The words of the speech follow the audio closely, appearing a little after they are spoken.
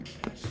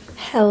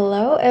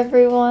Hello,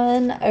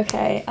 everyone.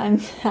 Okay,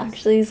 I'm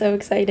actually so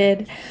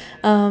excited.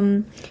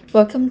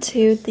 Welcome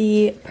to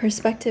the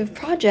Perspective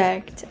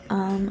Project.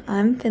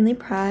 I'm Finley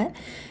Pratt,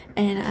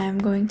 and I'm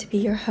going to be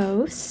your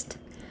host.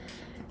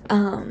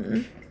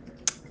 I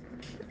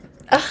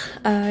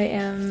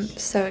am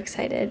so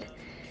excited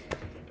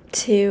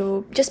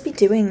to just be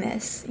doing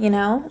this,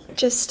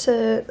 just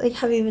to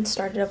have even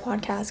started a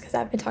podcast because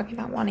I've been talking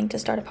about wanting to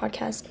start a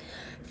podcast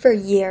for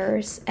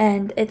years,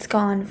 and it's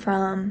gone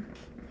from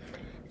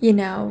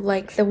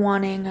the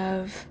wanting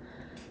of,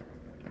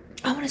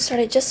 I want to start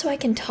it just so I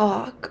can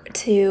talk,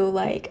 to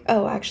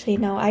oh, actually,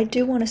 no, I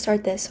do want to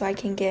start this so I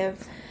can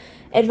give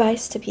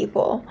advice to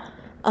people.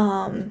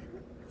 And,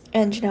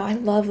 I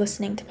love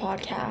listening to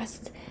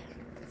podcasts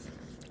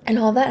and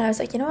all that. And I was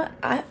like, you know what?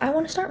 I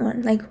want to start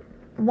one.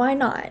 Why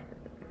not?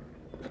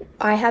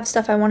 I have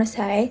stuff I want to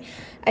say.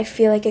 I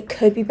feel like it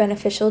could be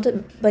beneficial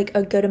to,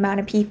 a good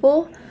amount of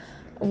people.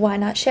 Why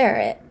not share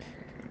it?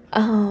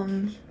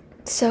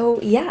 So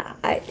yeah,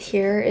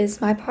 here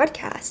is my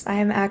podcast. I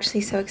am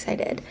actually so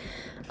excited.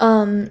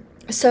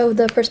 So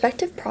the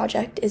Perspective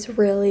Project is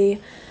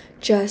really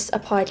just a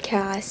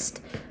podcast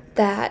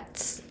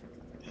that's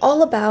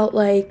all about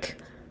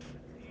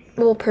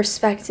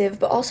perspective,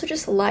 but also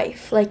just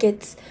life.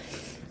 It's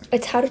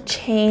how to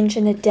change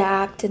and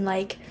adapt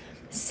and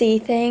see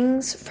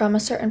things from a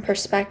certain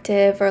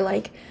perspective, or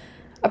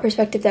a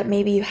perspective that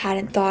maybe you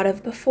hadn't thought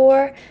of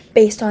before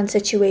based on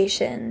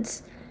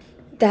situations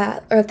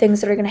that are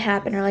things that are going to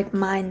happen, or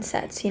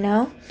mindsets.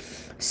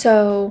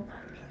 So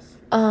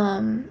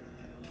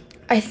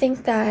I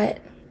think that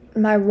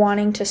my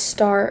wanting to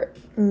start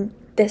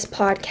this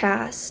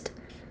podcast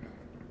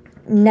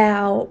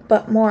now,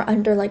 but more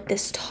under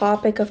this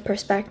topic of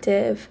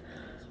perspective,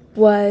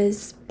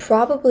 was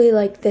probably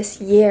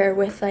this year,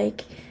 with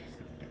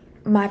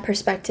my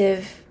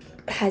perspective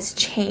has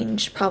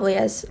changed probably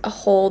as a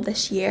whole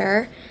this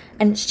year,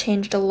 and it's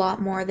changed a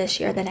lot more this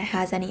year than it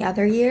has any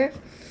other year.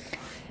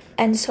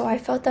 And so I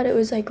felt that it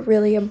was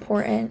really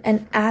important.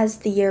 And as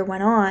the year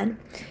went on,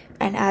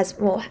 and has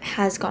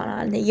gone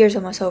on, the year's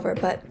almost over,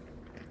 but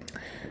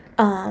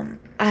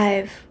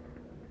I've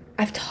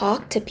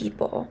talked to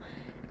people,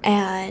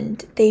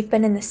 and they've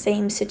been in the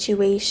same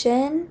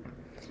situation,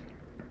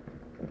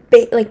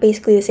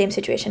 basically the same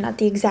situation, not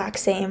the exact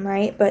same,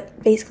 right?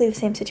 But basically the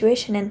same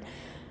situation. And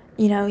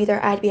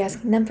either I'd be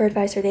asking them for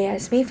advice, or they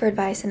ask me for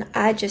advice, and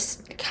I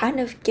just kind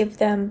of give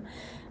them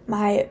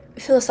my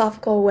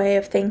philosophical way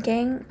of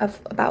thinking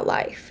about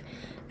life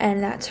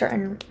and that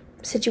certain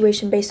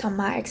situation based on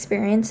my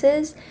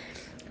experiences,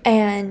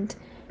 and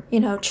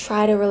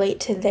try to relate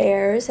to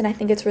theirs. And I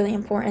think it's really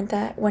important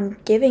that when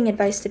giving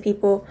advice to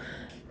people,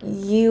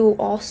 you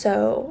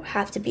also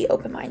have to be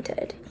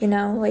open-minded.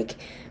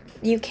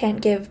 You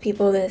can't give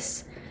people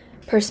this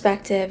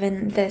perspective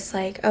and this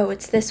oh,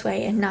 it's this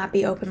way, and not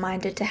be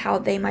open-minded to how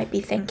they might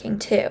be thinking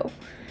too.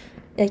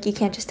 You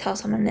can't just tell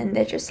someone and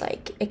they're just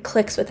it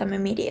clicks with them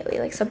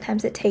immediately.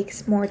 Sometimes it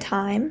takes more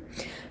time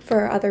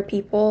for other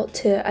people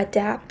to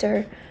adapt,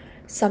 or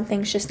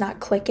something's just not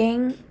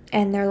clicking,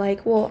 and they're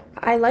well,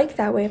 I like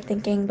that way of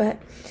thinking,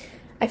 but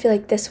I feel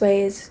this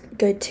way is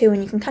good too.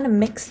 And you can kind of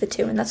mix the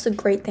two, and that's the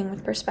great thing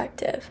with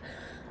perspective.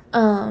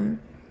 But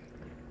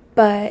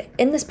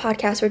in this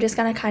podcast, we're just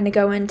going to kind of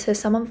go into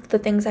some of the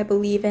things I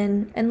believe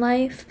in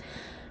life,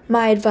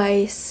 my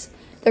advice.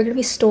 There are going to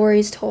be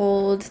stories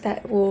told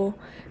that will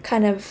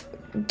kind of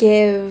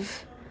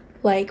give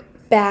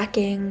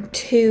backing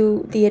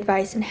to the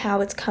advice and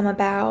how it's come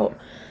about.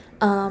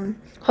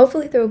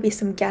 Hopefully there will be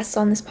some guests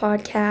on this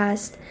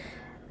podcast.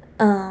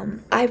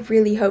 I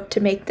really hope to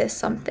make this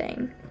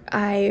something.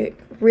 I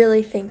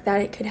really think that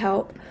it could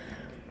help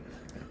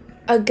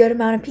a good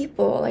amount of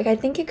people. I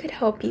think it could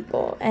help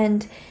people,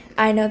 and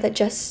I know that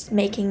just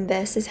making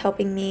this is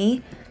helping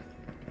me.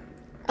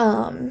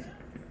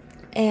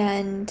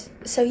 And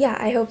so yeah,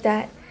 I hope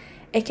that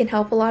it can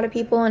help a lot of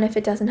people, and if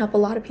it doesn't help a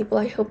lot of people,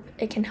 I hope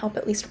it can help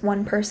at least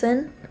one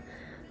person.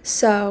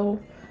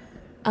 So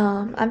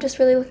I'm just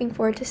really looking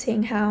forward to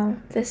seeing how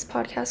this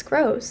podcast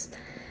grows.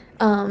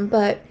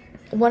 But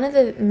one of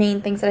the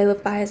main things that I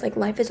live by is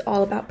life is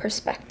all about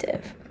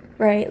perspective,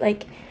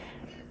 right?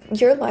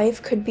 Your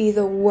life could be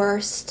the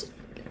worst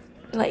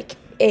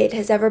it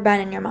has ever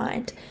been in your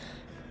mind,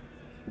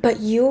 but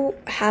you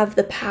have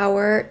the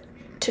power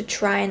to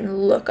try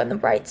and look on the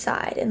bright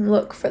side, and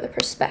look for the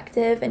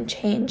perspective, and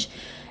change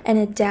and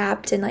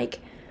adapt, and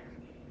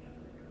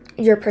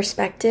your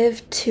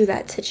perspective to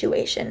that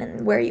situation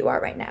and where you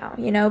are right now,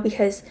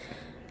 because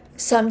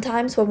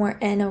sometimes when we're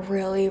in a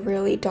really,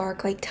 really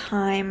dark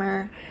time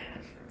or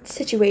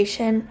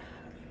situation,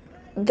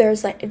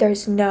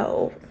 there's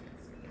no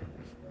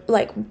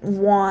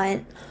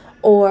want,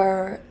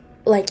 or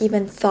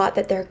even thought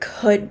that there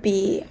could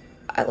be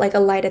a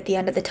light at the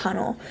end of the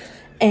tunnel.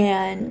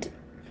 And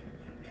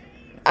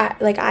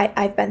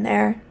I've been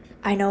there.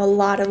 I know a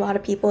lot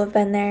of people have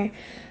been there.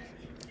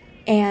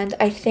 And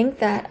I think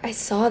that I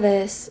saw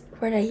this,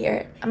 where did I hear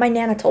it? My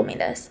Nana told me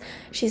this.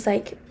 She's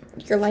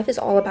your life is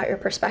all about your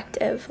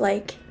perspective.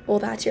 Like, well,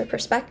 that's your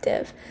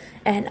perspective.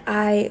 And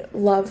I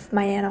love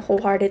my Nana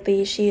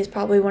wholeheartedly. She is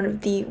probably one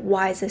of the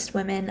wisest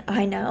women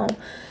I know.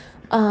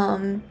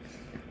 I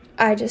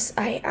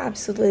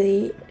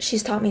absolutely,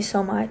 she's taught me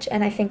so much.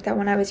 And I think that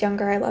when I was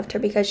younger, I loved her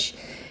because,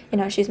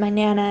 she's my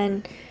Nana,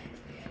 and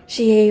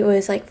she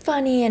was like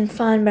funny and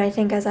fun. But I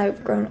think as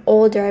I've grown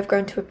older, I've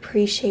grown to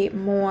appreciate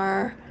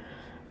more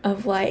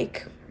of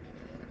like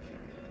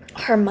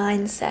her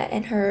mindset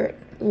and her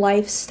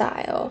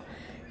lifestyle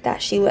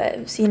that she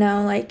lives,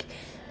 like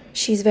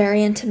she's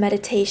very into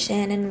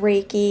meditation and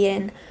Reiki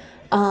and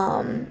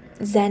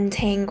Zen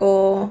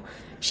Tangle.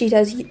 She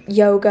does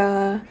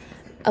yoga,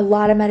 a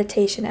lot of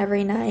meditation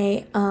every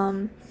night.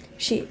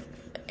 She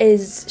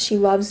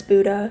loves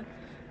Buddha,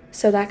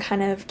 so that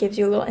kind of gives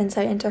you a little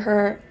insight into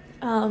her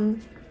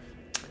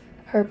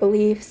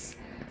beliefs.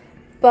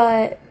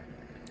 But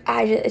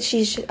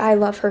I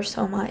love her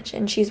so much,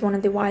 and she's one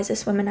of the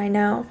wisest women I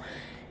know.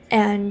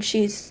 And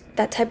she's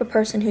that type of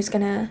person who's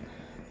gonna,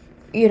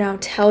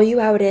 tell you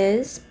how it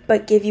is,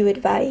 but give you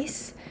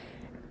advice,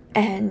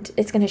 and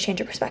it's gonna change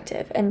your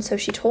perspective. And so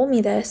she told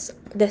me this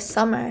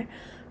summer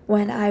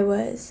when I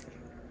was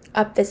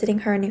up visiting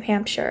her in New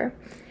Hampshire,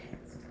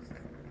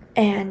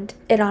 and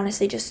it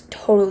honestly just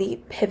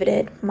totally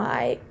pivoted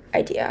my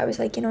idea. I was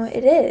like,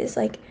 it is,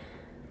 like,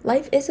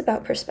 life is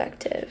about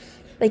perspective.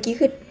 Like, you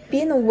could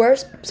be in the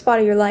worst spot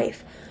of your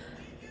life,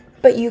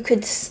 but you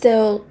could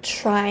still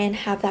try and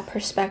have that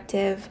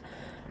perspective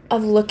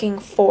of looking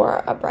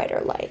for a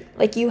brighter light.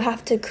 Like, you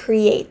have to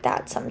create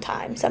that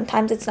sometimes.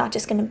 Sometimes it's not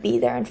just going to be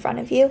there in front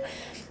of you,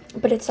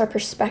 but it's our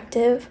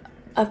perspective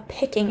of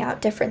picking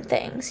out different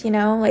things,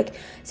 Like,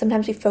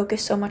 sometimes we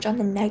focus so much on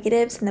the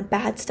negatives and the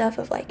bad stuff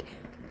of like,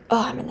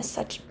 oh, I'm in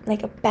such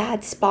like a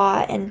bad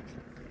spot, and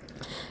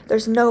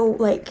there's no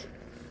light,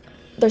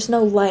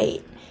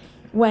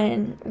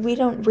 when we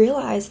don't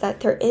realize that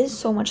there is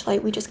so much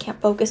light. We just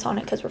can't focus on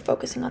it because we're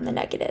focusing on the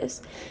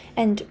negatives.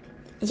 And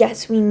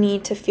yes, we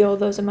need to feel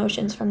those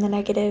emotions from the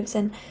negatives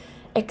and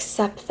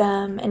accept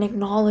them and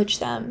acknowledge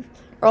them,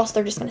 or else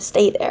they're just going to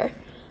stay there.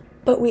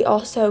 But we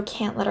also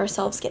can't let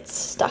ourselves get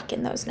stuck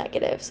in those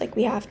negatives. Like,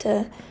 we have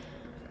to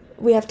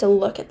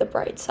look at the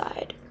bright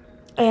side.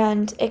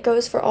 And it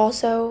goes for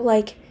also,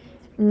 like,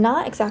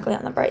 not exactly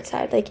on the bright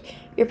side. Like,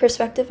 your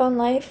perspective on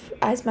life,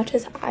 as much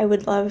as I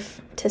would love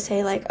to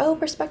say, like, oh,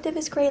 perspective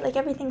is great, like,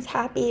 everything's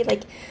happy,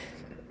 like,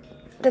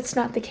 that's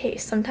not the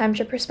case. Sometimes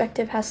your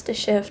perspective has to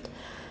shift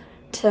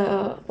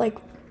to, like,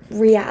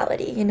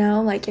 reality,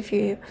 Like, if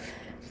you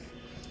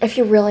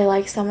really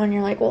like someone,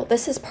 you're like, well,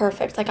 this is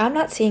perfect. Like, I'm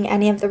not seeing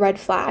any of the red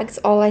flags.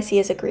 All I see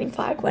is a green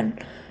flag, when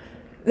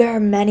there are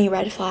many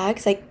red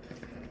flags. Like,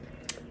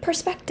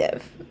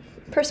 perspective,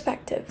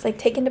 like,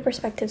 take into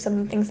perspective some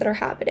of the things that are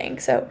happening.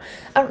 So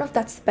I don't know if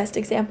that's the best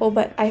example,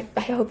 but I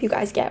hope you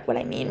guys get what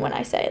I mean when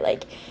I say,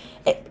 like,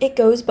 it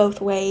goes both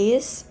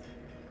ways,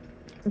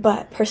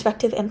 but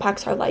perspective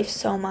impacts our life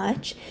so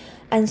much.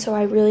 And so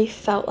I really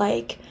felt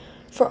like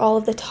for all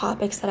of the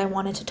topics that I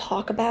wanted to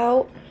talk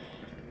about,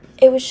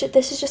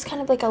 this is just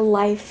kind of like a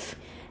life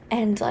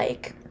and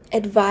like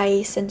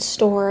advice and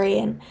story,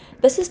 and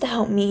this is to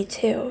help me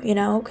too,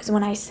 because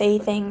when I say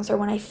things or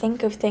when I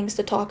think of things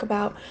to talk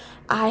about,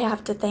 I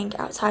have to think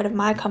outside of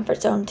my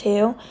comfort zone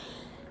too.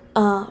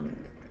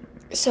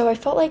 So I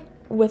felt like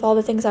with all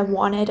the things I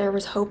wanted or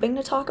was hoping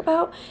to talk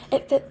about,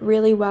 it fit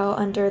really well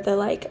under the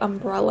like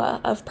umbrella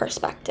of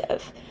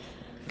perspective.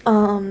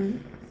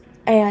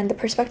 And the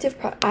perspective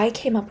I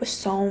came up with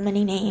so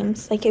many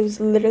names. Like, it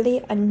was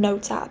literally a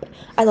notes app.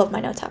 I love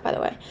my notes app, by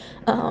the way.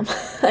 I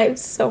have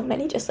so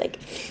many just like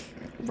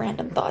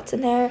random thoughts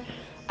in there.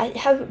 I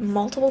have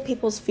multiple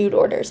people's food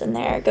orders in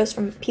there. It goes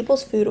from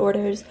people's food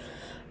orders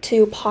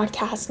to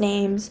podcast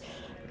names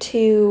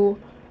to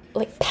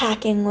like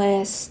packing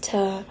lists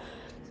to,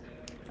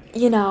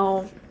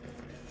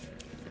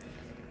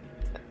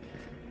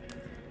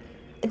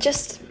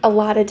 just a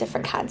lot of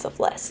different kinds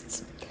of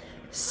lists.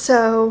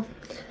 So,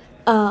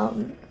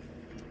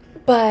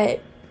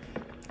 but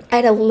I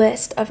had a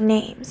list of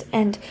names,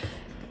 and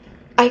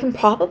I can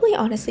probably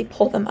honestly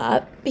pull them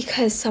up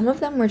because some of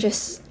them were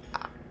just,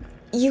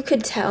 you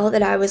could tell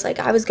that I was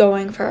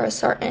going for a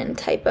certain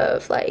type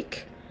of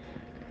like,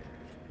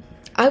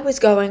 I was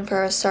going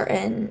for a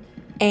certain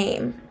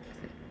aim,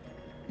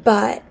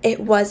 but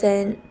it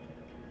wasn't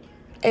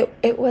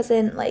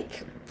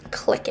like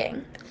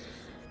clicking.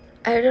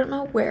 I don't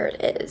know where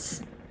it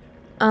is.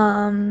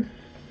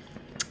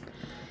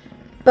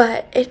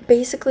 But it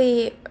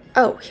basically,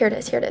 here it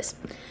is.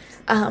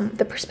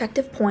 The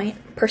perspective points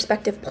of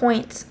perspective,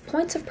 points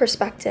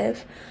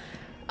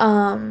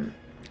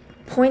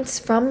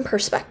from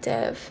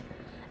perspective.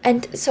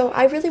 And so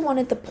I really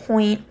wanted the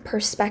point,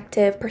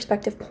 perspective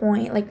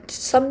point, like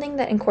something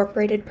that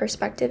incorporated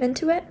perspective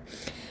into it,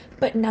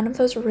 but none of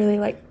those were really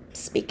like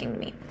speaking to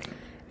me.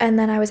 And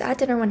then I was at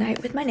dinner one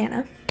night with my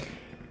Nana,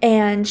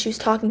 and she was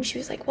talking. She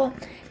was like, well,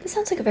 this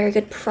sounds like a very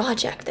good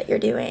project that you're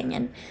doing.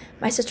 And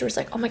my sister was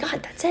like, oh my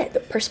God, that's it,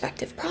 the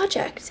perspective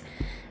project.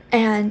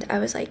 And I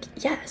was like,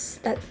 yes,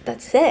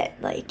 that's it.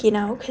 Like, you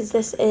know, because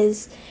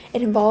it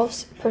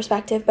involves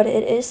perspective, but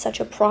it is such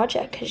a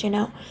project because, you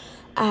know,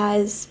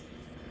 as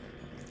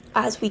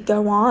we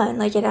go on,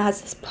 like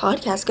as this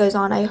podcast goes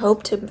on, I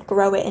hope to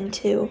grow it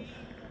into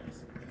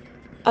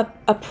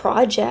a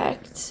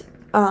project,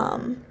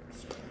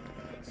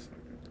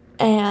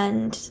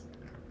 and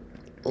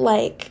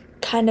like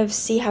kind of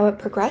see how it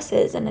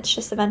progresses, and it's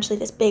just eventually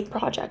this big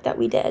project that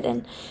we did.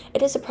 And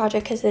it is a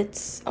project because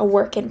it's a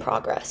work in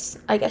progress,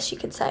 I guess you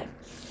could say.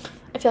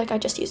 I feel like I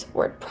just use the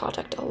word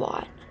project a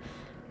lot.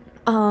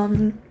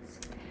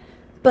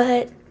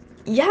 But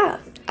yeah,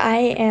 I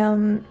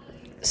am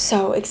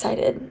so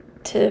excited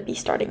to be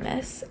starting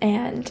this,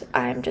 and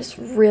I'm just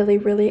really,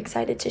 really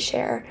excited to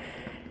share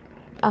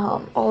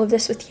all of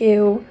this with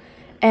you.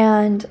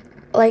 And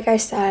like I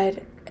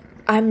said,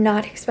 I'm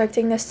not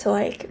expecting this to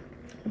like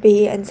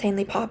be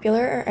insanely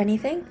popular or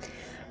anything,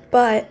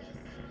 but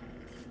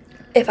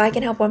if I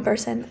can help one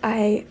person,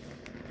 I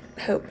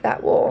hope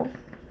that will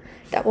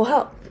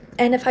help.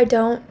 And if I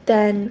don't,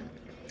 then,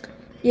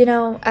 you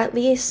know, at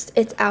least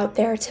it's out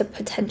there to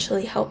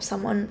potentially help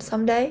someone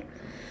someday.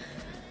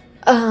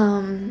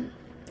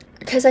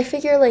 Because I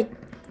figure, like,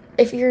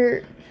 if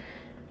you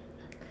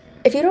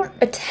don't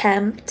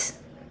attempt,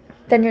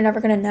 then you're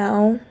never gonna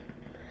know.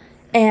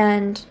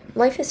 And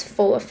life is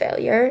full of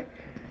failure.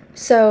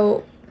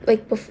 So,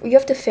 like, you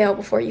have to fail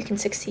before you can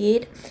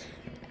succeed.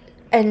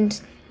 And,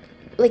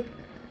 like,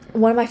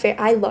 one of my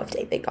favorite, I love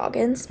David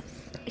Goggins.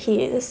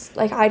 He is,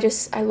 like, I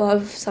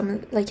love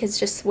his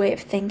just way of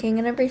thinking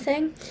and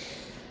everything.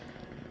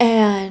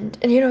 And,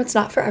 you know, it's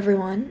not for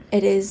everyone.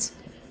 It is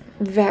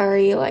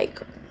very, like,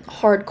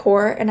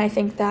 hardcore. And I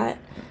think that,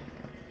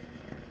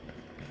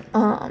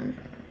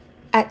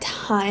 at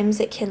times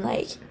it can,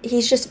 like,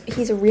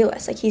 he's a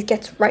realist. Like, he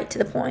gets right to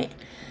the point.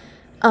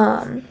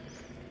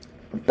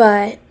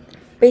 But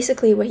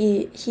basically what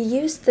he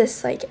used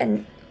this, like,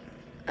 and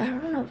I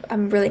don't know,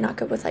 I'm really not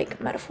good with,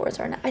 like, metaphors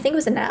or I think it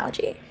was an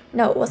analogy.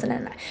 No, it wasn't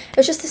it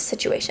was just this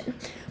situation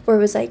where it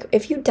was like,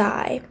 if you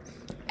die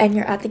and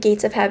you're at the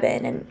gates of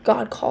heaven and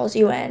God calls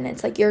you in,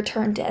 it's like your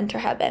turn to enter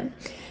heaven.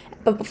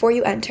 But before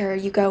you enter,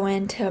 you go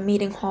into a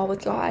meeting hall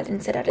with God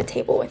and sit at a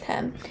table with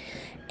him.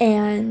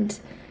 And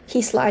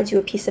he slides you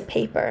a piece of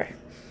paper.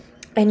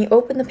 And you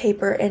open the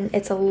paper and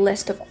it's a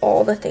list of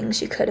all the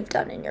things you could have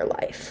done in your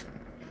life.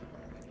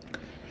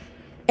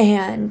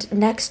 And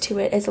next to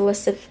it is a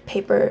list of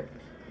paper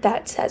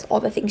that says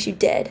all the things you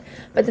did,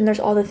 but then there's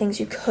all the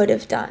things you could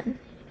have done.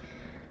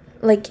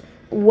 Like,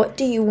 what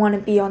do you want to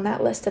be on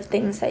that list of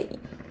things that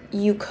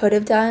you could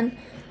have done?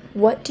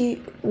 What do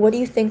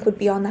you think would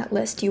be on that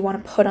list? Do you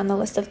want to put on the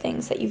list of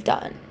things that you've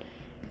done?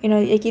 You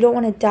know, like, you don't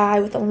want to die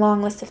with a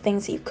long list of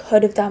things that you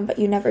could have done but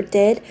you never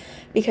did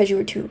because you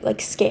were too, like,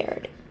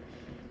 scared.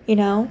 You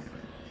know?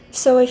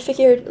 So I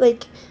figured,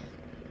 like,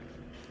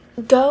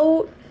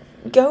 go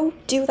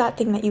do that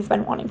thing that you've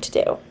been wanting to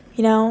do,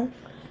 you know?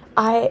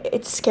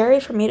 It's scary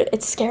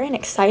and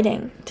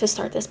exciting to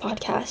start this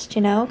podcast,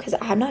 you know, because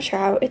I'm not sure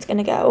how it's going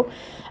to go.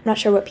 I'm not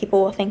sure what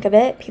people will think of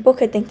it. People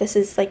could think this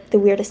is, like, the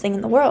weirdest thing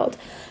in the world,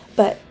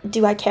 but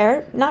do I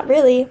care? Not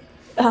really,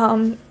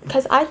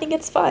 because I think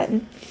it's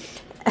fun.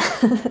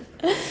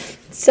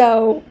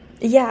 So,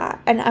 yeah,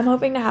 and I'm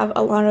hoping to have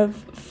a lot of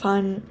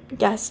fun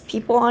guest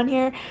people on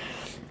here,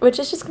 which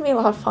is just going to be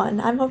a lot of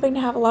fun. I'm hoping to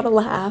have a lot of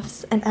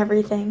laughs and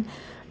everything,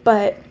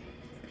 but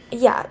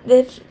yeah,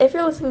 if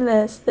you're listening to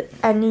this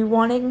and you're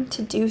wanting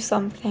to do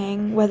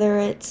something, whether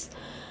it's,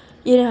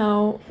 you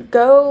know,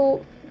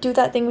 go do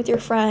that thing with your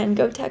friend,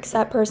 go text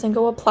that person,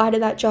 go apply to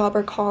that job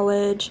or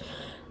college,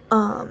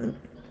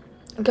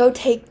 go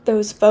take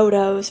those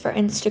photos for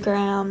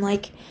Instagram,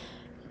 like,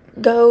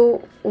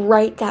 go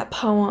write that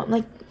poem,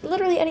 like,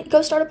 literally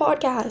go start a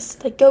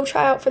podcast, like, go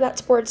try out for that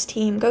sports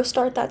team, go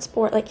start that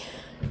sport, like,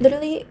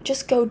 literally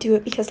just go do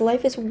it, because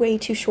life is way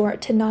too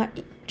short to not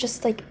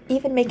just, like,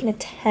 even make an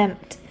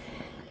attempt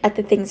at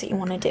the things that you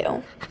want to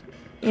do,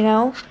 you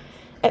know?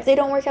 If they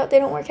don't work out, they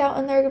don't work out,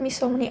 and there are gonna be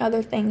so many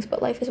other things,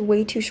 but life is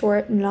way too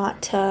short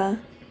not to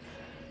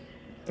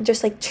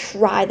just, like,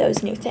 try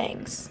those new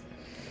things.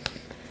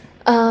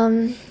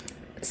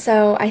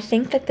 So I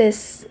think that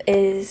this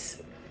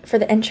is, for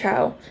the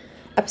intro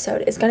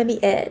episode, is gonna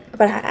be it,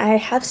 but I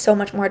have so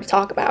much more to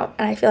talk about,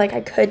 and I feel like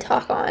I could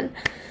talk on,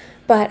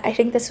 but I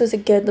think this was a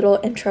good little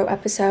intro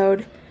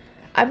episode.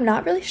 I'm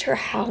not really sure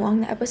how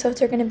long the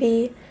episodes are gonna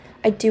be.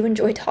 I do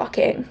enjoy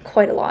talking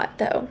quite a lot,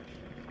 though.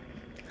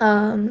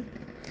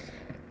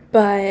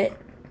 But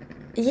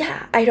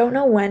yeah, I don't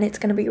know when it's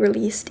gonna be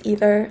released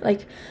either.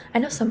 Like, I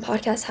know some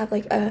podcasts have,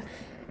 like, a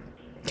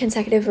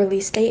consecutive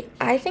release date.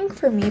 I think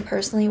for me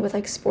personally, with,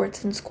 like,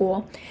 sports and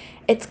school,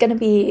 it's gonna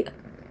be,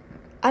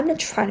 I'm gonna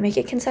try to make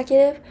it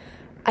consecutive.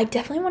 I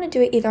definitely want to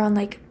do it either on,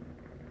 like,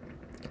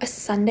 a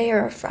Sunday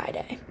or a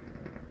Friday.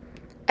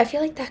 I feel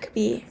like that could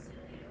be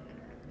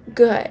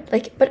good,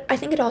 like, but I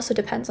think it also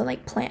depends on,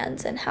 like,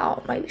 plans and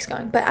how my week's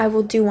going, but I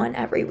will do one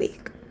every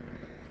week,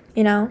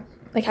 you know,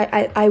 like,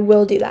 I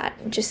will do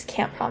that. Just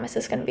can't promise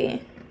it's gonna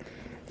be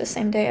the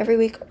same day every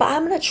week, but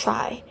I'm gonna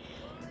try.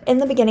 in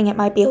the beginning it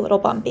might be a little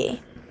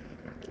bumpy,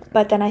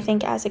 but then I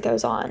think as it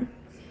goes on,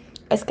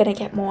 it's gonna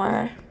get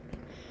more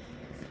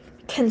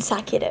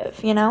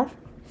consecutive, you know?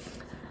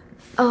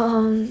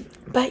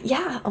 But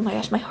yeah, oh my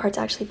gosh, my heart's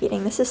actually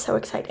beating. This is so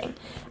exciting.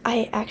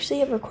 I actually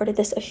have recorded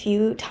this a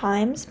few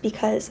times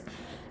because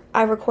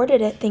I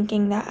recorded it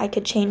thinking that I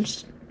could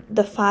change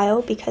the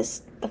file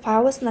because the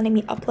file wasn't letting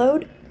me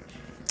upload.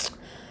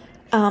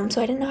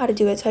 So I didn't know how to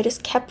do it, so I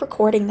just kept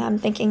recording them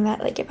thinking that,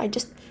 like, if I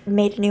just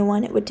made a new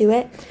one, it would do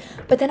it.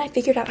 But then I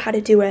figured out how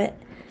to do it.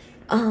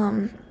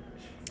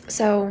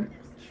 So,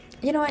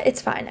 you know what?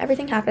 It's fine.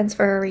 Everything happens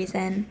for a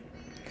reason.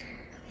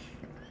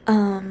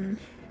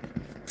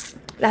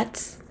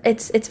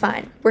 It's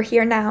fine. We're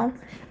here now.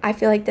 I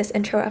feel like this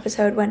intro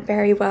episode went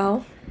very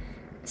well.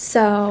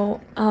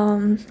 So,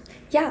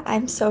 yeah,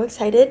 I'm so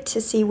excited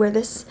to see where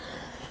this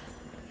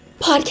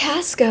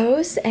podcast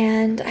goes,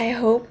 and I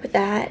hope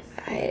that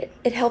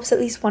it helps at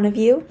least one of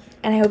you,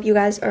 and I hope you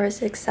guys are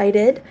as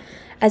excited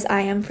as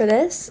I am for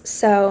this.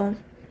 So,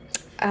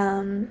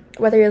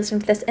 whether you're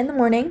listening to this in the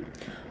morning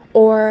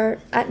or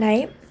at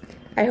night,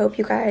 I hope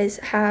you guys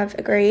have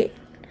a great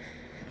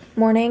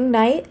morning,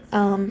 night,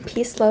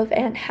 peace, love,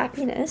 and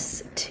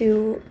happiness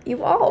to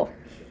you all.